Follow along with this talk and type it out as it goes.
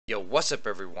Yo, what's up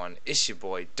everyone? It's your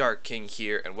boy Dark King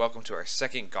here, and welcome to our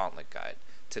second Gauntlet guide.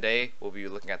 Today we'll be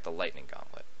looking at the Lightning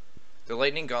Gauntlet. The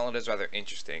Lightning Gauntlet is rather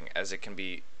interesting as it can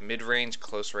be mid-range,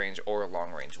 close range, or a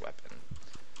long-range weapon.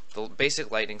 The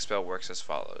basic lightning spell works as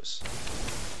follows.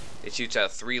 It shoots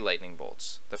out 3 lightning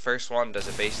bolts. The first one does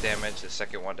a base damage, the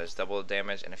second one does double the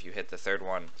damage, and if you hit the third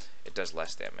one, it does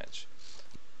less damage.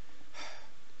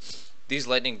 These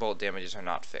lightning bolt damages are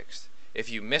not fixed. If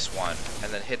you miss one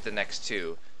and then hit the next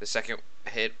 2, the second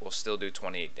hit will still do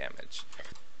 28 damage.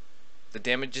 The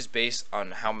damage is based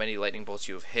on how many lightning bolts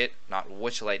you have hit, not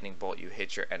which lightning bolt you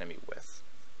hit your enemy with.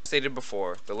 As stated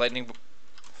before, the lightning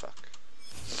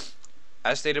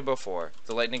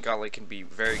gauntlet can be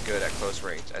very good at close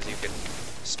range, as you can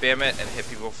spam it and hit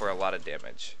people for a lot of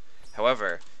damage.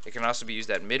 However, it can also be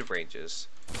used at mid ranges,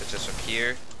 such as from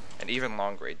here, and even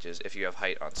long ranges if you have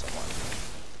height on someone.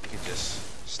 You can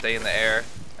just stay in the air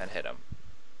and hit them.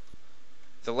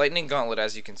 The Lightning Gauntlet,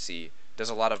 as you can see, does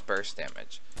a lot of burst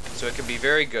damage, so it can be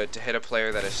very good to hit a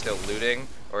player that is still looting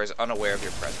or is unaware of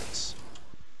your presence.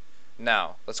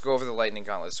 Now, let's go over the Lightning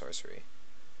Gauntlet sorcery.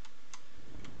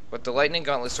 What the Lightning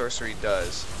Gauntlet sorcery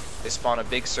does is spawn a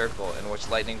big circle in which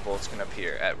lightning bolts can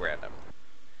appear at random.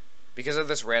 Because of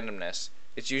this randomness,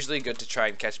 it's usually good to try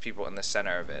and catch people in the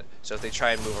center of it, so if they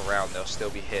try and move around, they'll still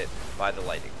be hit by the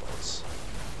lightning bolts.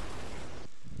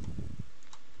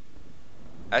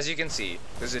 As you can see,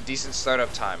 there's a decent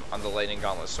startup time on the Lightning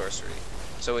Gauntlet sorcery,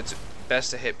 so it's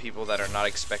best to hit people that are not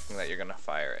expecting that you're going to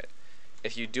fire it.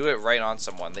 If you do it right on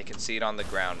someone, they can see it on the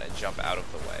ground and jump out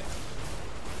of the way.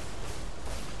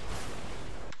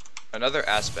 Another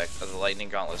aspect of the Lightning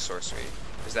Gauntlet sorcery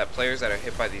is that players that are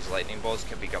hit by these lightning bolts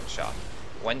can become shocked.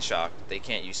 When shocked, they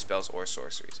can't use spells or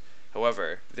sorceries.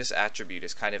 However, this attribute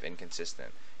is kind of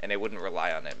inconsistent, and I wouldn't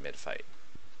rely on it mid-fight.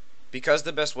 Because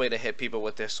the best way to hit people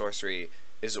with this sorcery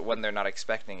is when they're not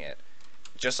expecting it.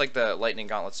 Just like the Lightning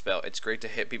Gauntlet spell, it's great to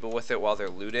hit people with it while they're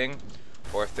looting,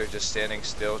 or if they're just standing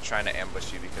still trying to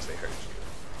ambush you because they heard you.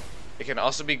 It can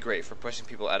also be great for pushing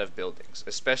people out of buildings,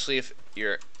 especially if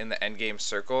you're in the endgame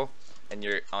circle and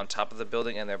you're on top of the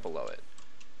building and they're below it.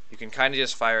 You can kind of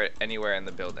just fire it anywhere in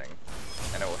the building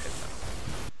and it will hit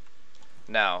them.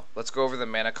 Now, let's go over the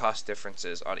mana cost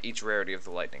differences on each rarity of the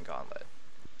Lightning Gauntlet.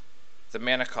 The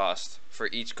mana cost for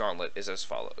each gauntlet is as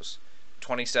follows: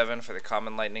 27 for the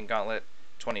common Lightning Gauntlet,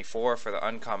 24 for the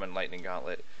uncommon Lightning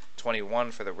Gauntlet,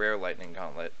 21 for the rare Lightning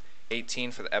Gauntlet,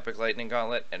 18 for the epic Lightning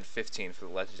Gauntlet, and 15 for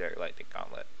the legendary Lightning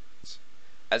Gauntlet.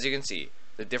 As you can see,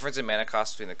 the difference in mana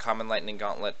cost between the common Lightning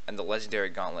Gauntlet and the legendary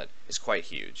Gauntlet is quite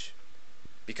huge.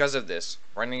 Because of this,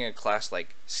 running a class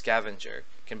like Scavenger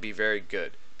can be very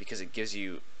good because it gives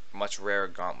you much rarer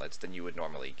gauntlets than you would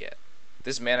normally get.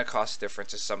 This mana cost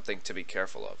difference is something to be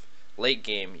careful of. Late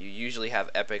game, you usually have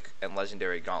epic and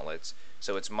legendary gauntlets,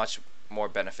 so it's much more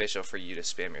beneficial for you to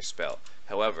spam your spell.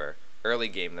 However, early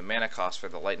game, the mana cost for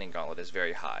the Lightning Gauntlet is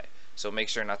very high, so make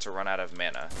sure not to run out of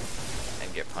mana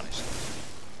and get punished.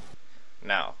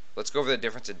 Now, let's go over the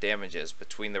difference in damages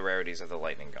between the rarities of the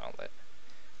Lightning Gauntlet.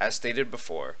 As stated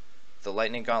before, the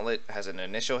Lightning Gauntlet has an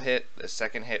initial hit, the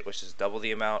second hit which is double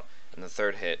the amount, and the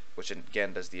third hit which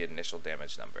again does the initial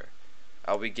damage number.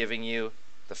 I'll be giving you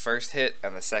the first hit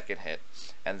and the second hit,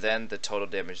 and then the total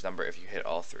damage number if you hit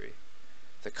all 3.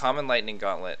 The common Lightning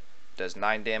Gauntlet does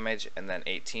 9 damage and then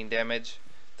 18 damage.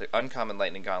 The uncommon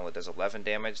Lightning Gauntlet does 11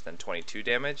 damage, then 22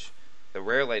 damage. The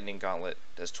rare Lightning Gauntlet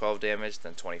does 12 damage,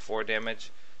 then 24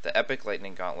 damage. The epic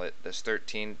Lightning Gauntlet does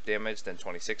 13 damage, then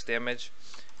 26 damage.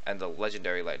 And the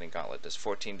legendary Lightning Gauntlet does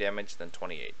 14 damage, then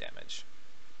 28 damage.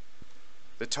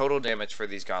 The total damage for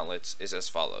these gauntlets is as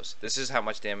follows. This is how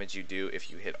much damage you do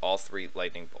if you hit all 3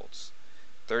 lightning bolts.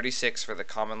 36 for the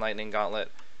common Lightning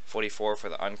Gauntlet, 44 for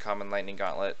the uncommon Lightning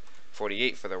Gauntlet,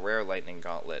 48 for the rare Lightning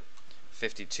Gauntlet,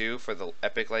 52 for the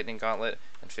epic Lightning Gauntlet,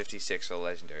 and 56 for the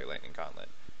legendary Lightning Gauntlet.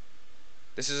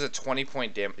 This is a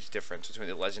 20-point damage difference between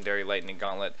the legendary Lightning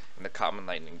Gauntlet and the common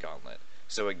Lightning Gauntlet.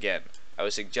 So again, I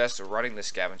would suggest running the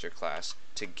Scavenger class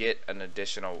to get an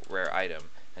additional rare item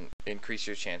and increase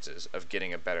your chances of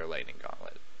getting a better Lightning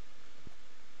Gauntlet.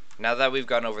 Now that we've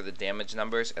gone over the damage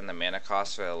numbers and the mana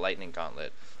cost for the Lightning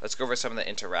Gauntlet, let's go over some of the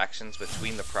interactions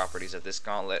between the properties of this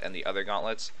gauntlet and the other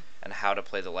gauntlets, and how to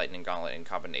play the Lightning Gauntlet in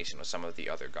combination with some of the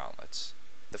other gauntlets.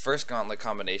 The first gauntlet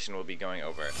combination we'll be going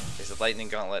over is the Lightning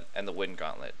Gauntlet and the Wind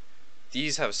Gauntlet.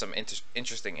 These have some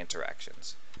interesting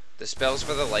interactions. The spells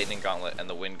for the Lightning Gauntlet and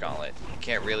the Wind Gauntlet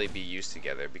can't really be used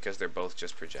together because they're both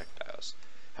just projectiles.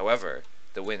 However,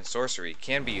 the Wind Sorcery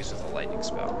can be used with a lightning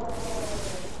spell.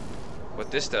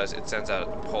 What this does, it sends out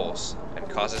a pulse and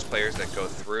causes players that go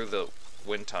through the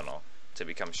wind tunnel to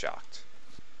become shocked.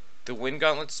 The Wind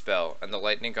Gauntlet spell and the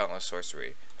Lightning Gauntlet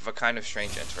sorcery have a kind of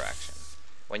strange interaction.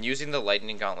 When using the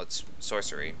Lightning Gauntlet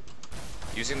sorcery,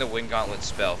 using the Wind Gauntlet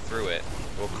spell through it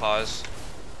will cause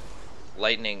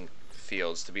lightning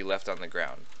fields to be left on the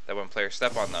ground, that when players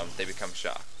step on them, they become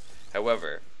shocked.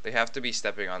 However, they have to be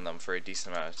stepping on them for a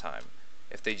decent amount of time.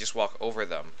 If they just walk over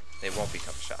them, they won't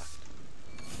become shocked.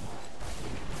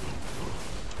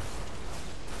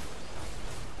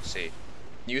 See,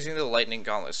 using the Lightning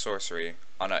Gauntlet sorcery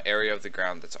on an area of the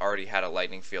ground that's already had a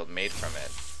lightning field made from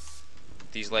it,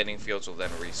 these lightning fields will then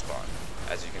respawn,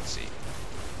 as you can see.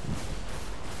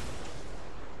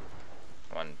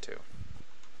 1, 2.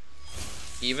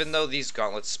 Even though these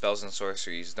Gauntlet spells and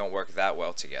sorceries don't work that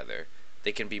well together,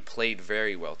 they can be played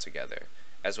very well together,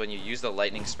 as when you use the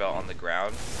lightning spell on the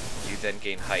ground, you then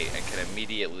gain height and can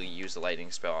immediately use the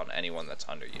lightning spell on anyone that's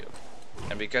under you.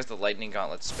 And because the Lightning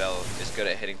Gauntlet spell is good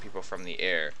at hitting people from the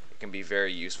air, it can be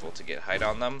very useful to get height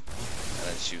on them, and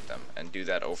then shoot them, and do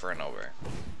that over and over.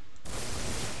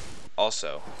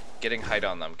 Also, getting height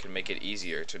on them can make it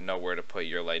easier to know where to put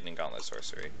your Lightning Gauntlet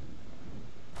sorcery.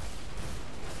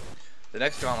 The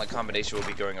next Gauntlet combination we'll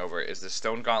be going over is the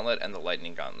Stone Gauntlet and the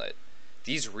Lightning Gauntlet.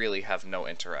 These really have no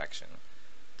interaction.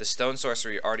 The Stone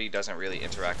sorcery already doesn't really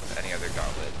interact with any other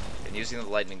gauntlet, and using the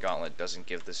Lightning Gauntlet doesn't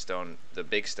give the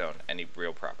big stone, any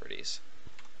real properties.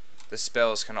 The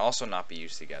spells can also not be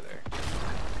used together.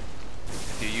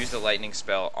 If you use the lightning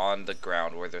spell on the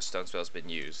ground where the stone spell has been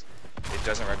used, it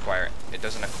doesn't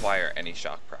acquire any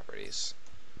shock properties.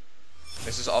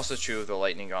 This is also true of the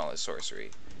Lightning Gauntlet sorcery.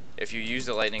 If you use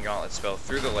the Lightning Gauntlet spell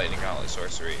through the Lightning Gauntlet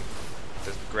sorcery,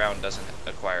 the ground doesn't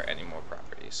acquire any more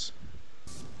properties.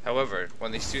 However,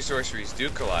 when these two sorceries do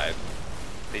collide,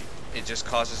 it just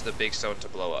causes the big stone to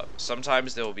blow up.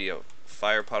 Sometimes there will be a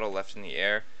fire puddle left in the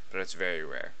air, but it's very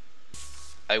rare.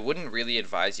 I wouldn't really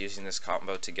advise using this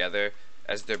combo together,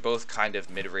 as they're both kind of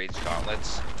mid-range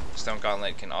gauntlets. Stone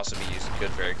Gauntlet can also be used at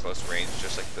good, very close range,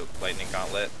 just like the Lightning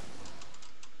Gauntlet.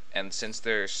 And since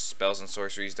their spells and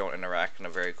sorceries don't interact in a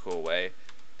very cool way,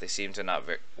 they seem to not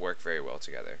work very well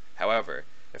together. However,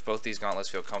 if both these gauntlets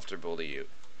feel comfortable to you,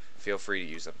 feel free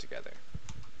to use them together.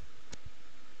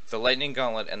 The Lightning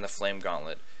Gauntlet and the Flame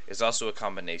Gauntlet is also a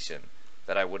combination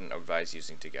that I wouldn't advise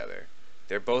using together.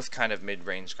 They're both kind of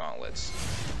mid-range gauntlets,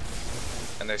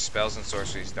 and their spells and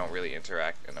sorceries don't really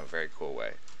interact in a very cool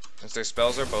way. Since their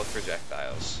spells are both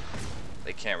projectiles,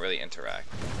 they can't really interact.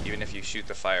 Even if you shoot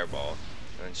the fireball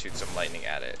and then shoot some lightning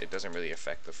at it, it doesn't really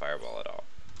affect the fireball at all.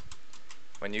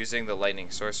 When using the lightning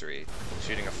sorcery,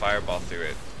 shooting a fireball through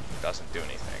it doesn't do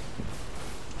anything.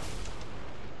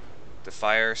 The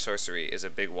fire sorcery is a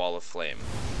big wall of flame,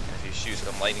 and if you shoot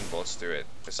some lightning bolts through it,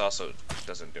 this also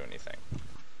doesn't do anything.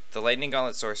 The Lightning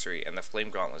Gauntlet sorcery and the Flame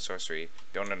Gauntlet sorcery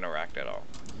don't interact at all.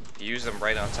 If you use them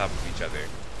right on top of each other,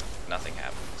 nothing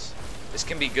happens. This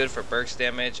can be good for burst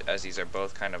damage, as these are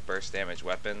both kind of burst damage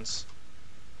weapons.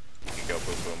 You can go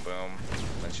boom boom boom,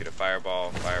 then shoot a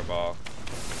fireball,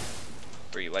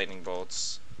 3 lightning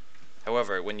bolts.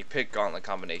 However, when you pick gauntlet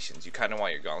combinations, you kind of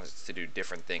want your gauntlets to do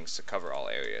different things to cover all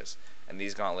areas, and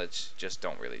these gauntlets just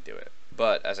don't really do it.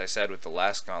 But, as I said with the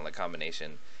last gauntlet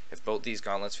combination, if both these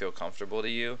gauntlets feel comfortable to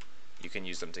you, you can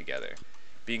use them together.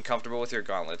 Being comfortable with your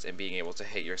gauntlets and being able to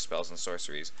hit your spells and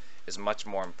sorceries is much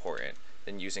more important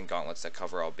than using gauntlets that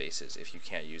cover all bases if you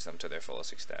can't use them to their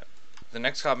fullest extent. The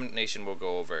next combination we'll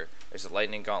go over is the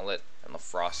Lightning Gauntlet and the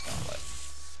Frost Gauntlet.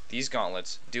 These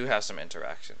gauntlets do have some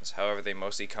interactions, however they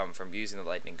mostly come from using the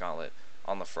Lightning Gauntlet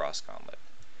on the Frost Gauntlet.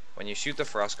 When you shoot the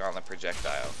Frost Gauntlet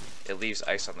projectile, it leaves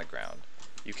ice on the ground.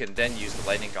 You can then use the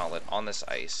Lightning Gauntlet on this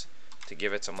ice to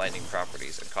give it some lightning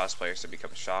properties and cause players to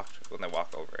become shocked when they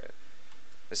walk over it.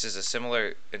 This is a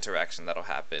similar interaction that'll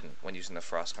happen when using the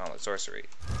Frost Gauntlet sorcery.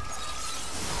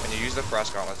 When you use the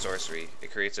Frost Gauntlet sorcery,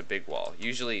 it creates a big wall.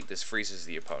 Usually this freezes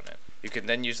the opponent. You can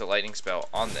then use the lightning spell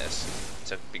on this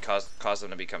to cause them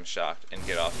to become shocked and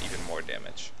get off even more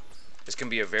damage. This can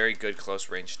be a very good close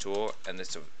range tool, and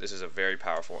this is a very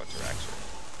powerful interaction.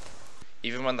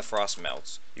 Even when the frost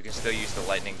melts, you can still use the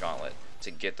Lightning Gauntlet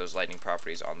to get those lightning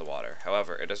properties on the water.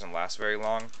 However, it doesn't last very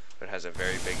long, but it has a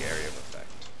very big area of effect.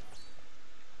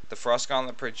 The Frost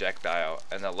Gauntlet projectile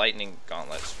and the Lightning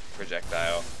Gauntlet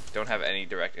projectile don't have any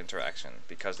direct interaction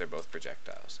because they're both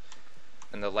projectiles.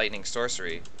 And the Lightning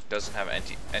Sorcery doesn't have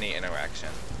any interaction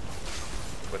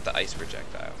with the Ice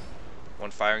projectile.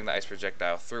 When firing the Ice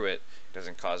projectile through it, it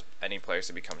doesn't cause any players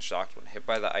to become shocked when hit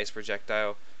by the Ice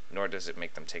projectile, nor does it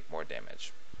make them take more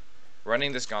damage.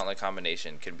 Running this gauntlet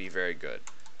combination can be very good.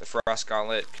 The Frost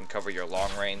Gauntlet can cover your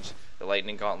long range, the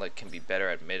Lightning Gauntlet can be better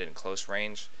at mid and close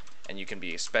range, and you can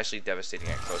be especially devastating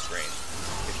at close range.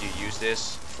 If you use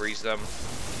this, freeze them,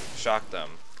 shock them,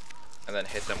 and then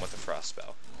hit them with a frost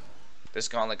spell. This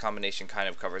gauntlet combination kind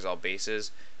of covers all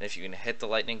bases, and if you can hit the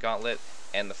lightning gauntlet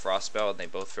and the frost spell and they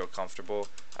both feel comfortable,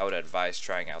 I would advise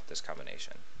trying out this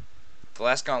combination. The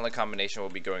last gauntlet combination we'll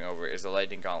be going over is the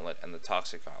lightning gauntlet and the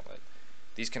toxic gauntlet.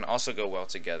 These can also go well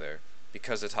together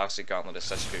because the toxic gauntlet is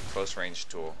such a good close range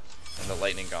tool, and the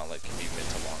lightning gauntlet can be mid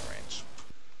to long range.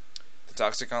 The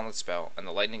toxic gauntlet spell and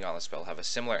the lightning gauntlet spell have a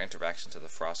similar interaction to the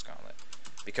frost gauntlet.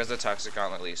 Because the toxic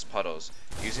gauntlet leaves puddles,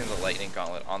 using the lightning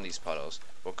gauntlet on these puddles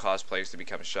will cause players to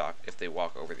become shocked if they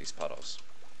walk over these puddles.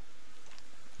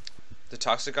 The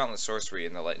toxic gauntlet sorcery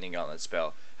and the lightning gauntlet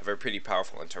spell have a pretty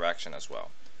powerful interaction as well.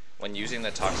 When using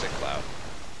the toxic cloud,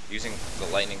 using the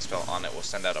lightning spell on it will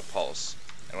send out a pulse,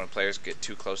 and when players get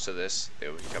too close to this, they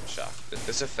will become shocked.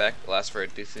 This effect lasts for a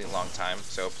decently long time,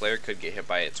 so a player could get hit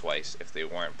by it twice if they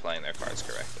weren't playing their cards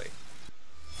correctly.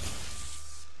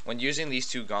 When using these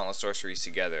two gauntlet sorceries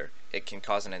together, it can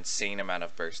cause an insane amount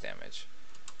of burst damage.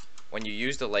 When you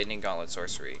use the lightning gauntlet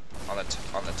sorcery on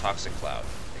the toxic cloud,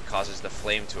 it causes the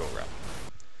flame to erupt.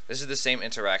 This is the same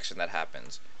interaction that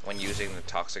happens when using the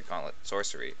toxic gauntlet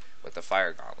sorcery with the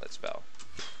fire gauntlet spell.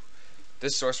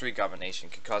 This sorcery combination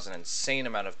can cause an insane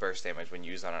amount of burst damage when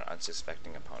used on an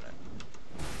unsuspecting opponent.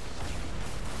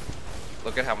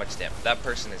 Look at how much damage. That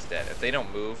person is dead. If they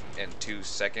don't move in 2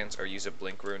 seconds or use a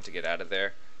blink rune to get out of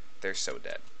there, they're so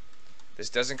dead. This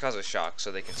doesn't cause a shock,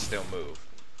 so they can still move.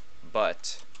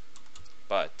 But,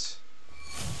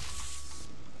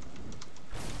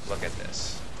 look at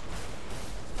this.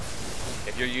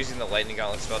 If you're using the lightning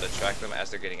gauntlet spell to track them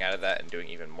as they're getting out of that and doing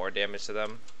even more damage to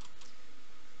them,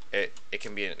 it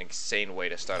can be an insane way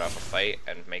to start off a fight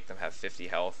and make them have 50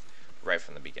 health right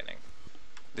from the beginning.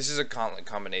 This is a gauntlet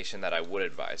combination that I would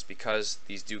advise because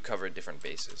these do cover different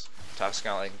bases. Toxic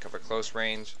Gauntlet can cover close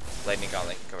range, Lightning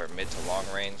Gauntlet can cover mid to long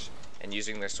range, and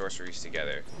using their sorceries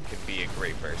together can be a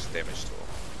great burst damage tool.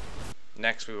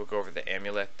 Next we will go over the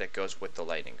amulet that goes with the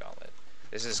Lightning Gauntlet.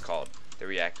 This is called the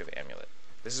Reactive Amulet.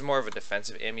 This is more of a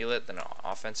defensive amulet than an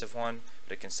offensive one,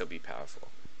 but it can still be powerful.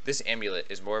 This amulet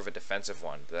is more of a defensive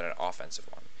one than an offensive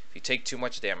one. If you take too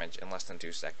much damage in less than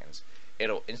 2 seconds,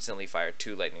 it'll instantly fire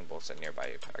 2 lightning bolts at nearby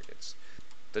targets.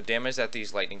 The damage that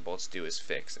these lightning bolts do is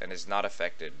fixed and is not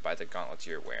affected by the gauntlets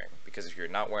you're wearing, because if you're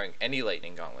not wearing any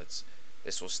lightning gauntlets,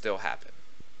 this will still happen.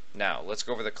 Now, let's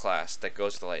go over the class that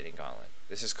goes with the lightning gauntlet.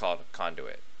 This is called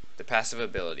Conduit. The passive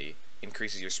ability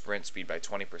increases your sprint speed by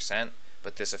 20%,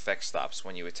 but this effect stops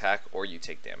when you attack or you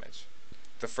take damage.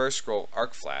 The first scroll,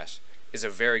 Arc Flash, is a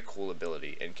very cool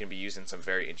ability and can be used in some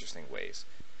very interesting ways.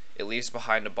 It leaves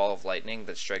behind a ball of lightning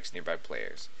that strikes nearby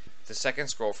players. The second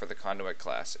scroll for the Conduit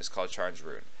class is called Charge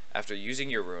Rune. After using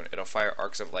your rune, it'll fire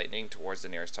arcs of lightning towards the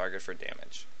nearest target for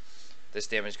damage. This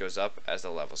damage goes up as the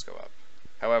levels go up.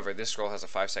 However, this scroll has a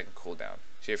 5-second cooldown,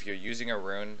 so if you're using a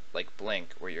rune like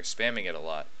Blink where you're spamming it a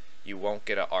lot, you won't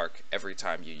get an arc every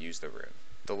time you use the rune.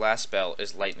 The last spell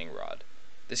is Lightning Rod.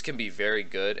 This can be very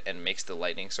good and makes the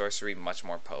lightning sorcery much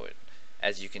more potent,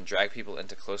 as you can drag people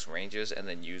into close ranges and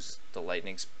then use the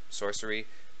lightning sorcery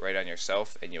right on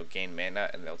yourself and you'll gain mana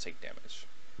and they'll take damage.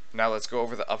 Now let's go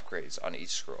over the upgrades on each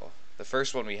scroll. The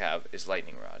first one we have is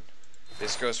Lightning Rod.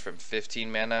 This goes from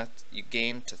 15 mana you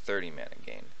gain to 30 mana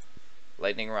gain.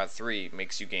 Lightning Rod 3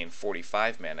 makes you gain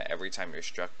 45 mana every time you're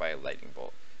struck by a lightning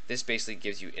bolt. This basically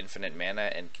gives you infinite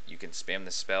mana and you can spam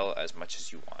the spell as much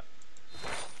as you want.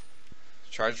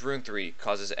 Charge Rune 3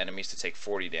 causes enemies to take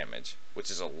 40 damage, which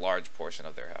is a large portion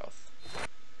of their health.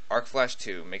 Arc Flash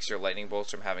 2 makes your lightning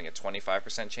bolts from having a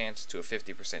 25% chance to a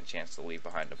 50% chance to leave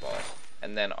behind a ball,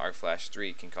 and then Arc Flash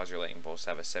 3 can cause your lightning bolts to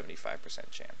have a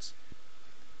 75% chance.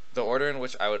 The order in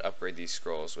which I would upgrade these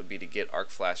scrolls would be to get Arc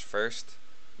Flash first,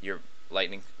 your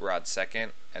Lightning Rod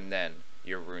second, and then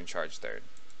your Rune Charge third.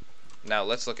 Now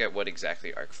let's look at what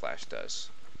exactly Arc Flash does.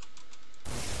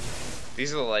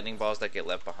 These are the lightning balls that get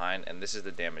left behind, and this is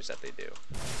the damage that they do.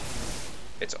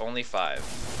 It's only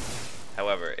 5.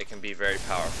 However, it can be very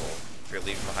powerful if you're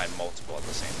leaving behind multiple at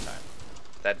the same time.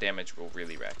 That damage will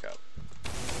really rack up.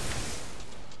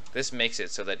 This makes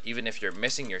it so that even if you're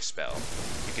missing your spell,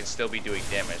 you can still be doing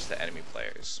damage to enemy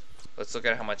players. Let's look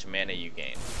at how much mana you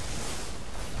gain.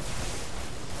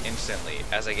 Instantly,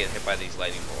 as I get hit by these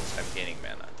lightning bolts, I'm gaining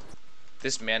mana.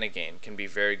 This mana gain can be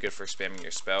very good for spamming your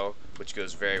spell, which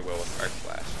goes very well with Arc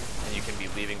Flash, and you can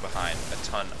be leaving behind a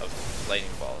ton of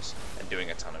lightning balls and doing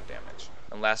a ton of damage.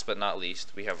 And last but not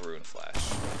least, we have Rune Flash.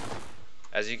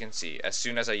 As you can see, as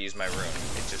soon as I use my rune,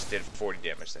 it just did 40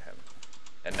 damage to him.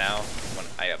 And now, when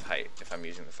I have height, if I'm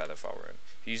using the Featherfall rune.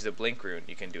 If you use the Blink rune,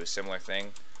 you can do a similar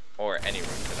thing, or any rune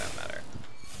for that matter.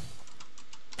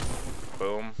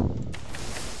 Boom.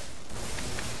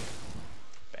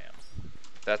 Bam.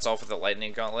 That's all for the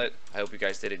Lightning Gauntlet. I hope you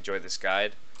guys did enjoy this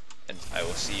guide, and I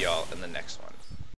will see y'all in the next one.